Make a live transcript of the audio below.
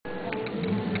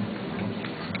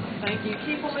Thank you.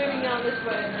 Keep on moving on this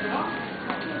way now.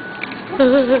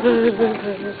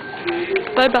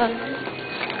 Bye bye.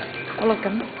 Lột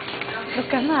cánh. Lột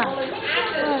cánh à?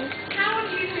 How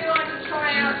would you two like to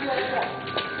try out your walk?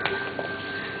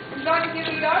 Would you like to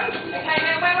give it a go? Okay,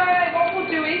 now wait. What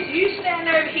we'll do is you stand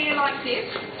over here like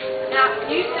this. Now,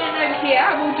 you stand over here.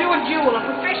 We'll do a duel, a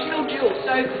professional duel.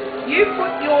 So, you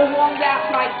put your wand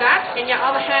out like that and your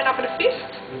other hand up at a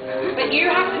fist. But you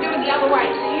have to do it the other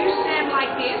way. So, you stand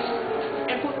like this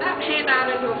and put that hand out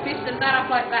into a fist and that up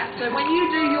like that. So, when you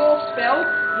do your spell,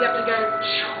 you have to go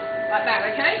like that,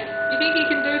 okay? You think you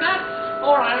can do that?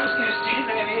 Alright, I'm just going to stand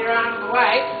over here out of the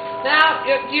way. Now,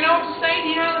 do you know what to say? Do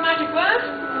you know the magic word?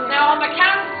 Now, on the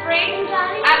count of 3,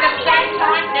 at the same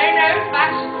time, no,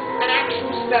 that's an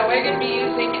actual spell. We're going to be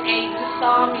using a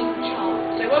disarming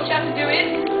charm. So what you have to do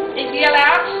is yell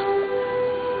out.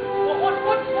 What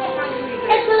are you doing?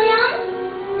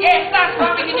 Expelliarmus? Yes, that's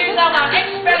what we can use that one.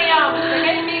 Expelliarmus.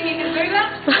 Okay, you think you can do that?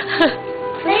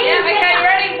 Yeah, okay, you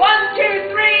ready? 1,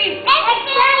 2, 3.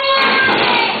 Expelliarmus!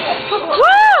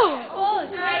 Woo!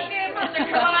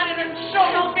 Come on in and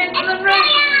shove off into the room.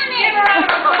 Give her a round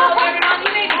of applause, everyone.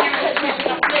 You need to give her a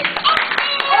session of this.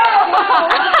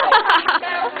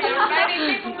 Ready?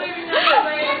 People moving on the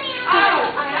way.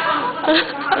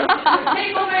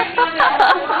 People moving on the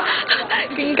way.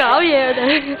 Kinh搞嘢哋。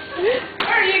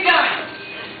Where are you going?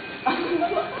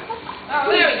 Oh,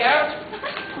 there we go.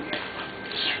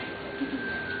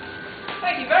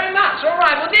 Thank you very much. All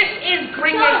right, well, this is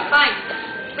Bring Your Fame.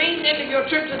 Means the end of your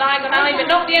trip to Diagon Alley, but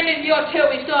not the end of your tour.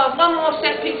 We still have one more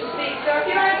set piece to see. So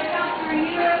if you're able to come through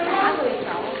here,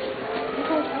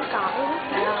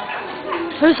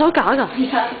佢手假㗎。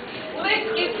well, this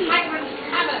is Hagrid's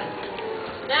cabin.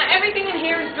 Now, everything in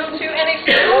here is built to an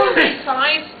extraordinary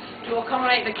size to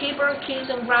accommodate the Keeper of Keys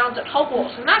and Grounds at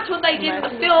Hogwarts, and that's what they did in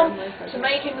the film to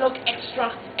make him look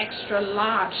extra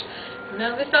large.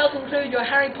 Now, this does include your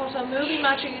Harry Potter movie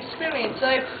matching experience,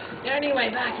 so the only way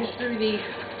back is through the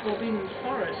Forbidden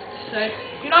Forest. So,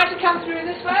 would you like to come through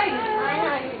this way?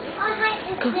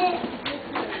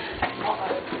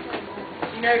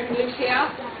 You know who lives here?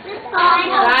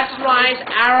 That's right,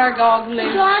 Aragog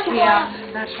lives here.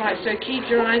 That's right, so keep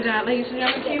your eyes out, ladies and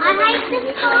gentlemen.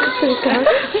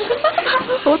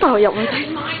 Hổ投入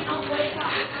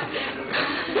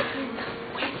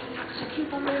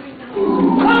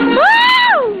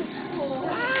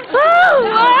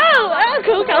啊！佢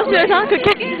好搞笑啊！佢激。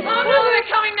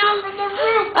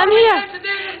I'm here。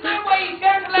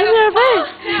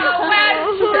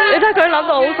你睇佢諗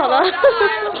到好實啊！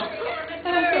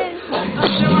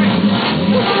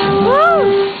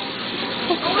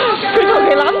佢求其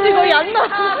攬住個人啊！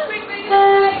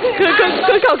佢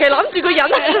求其攬住個人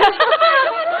啊！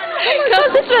佢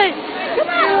啲嚟。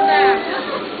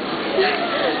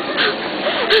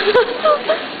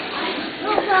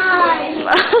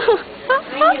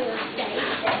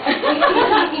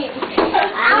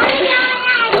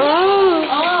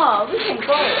哦，會成功。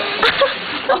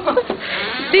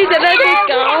呢隻咧啲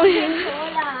狗。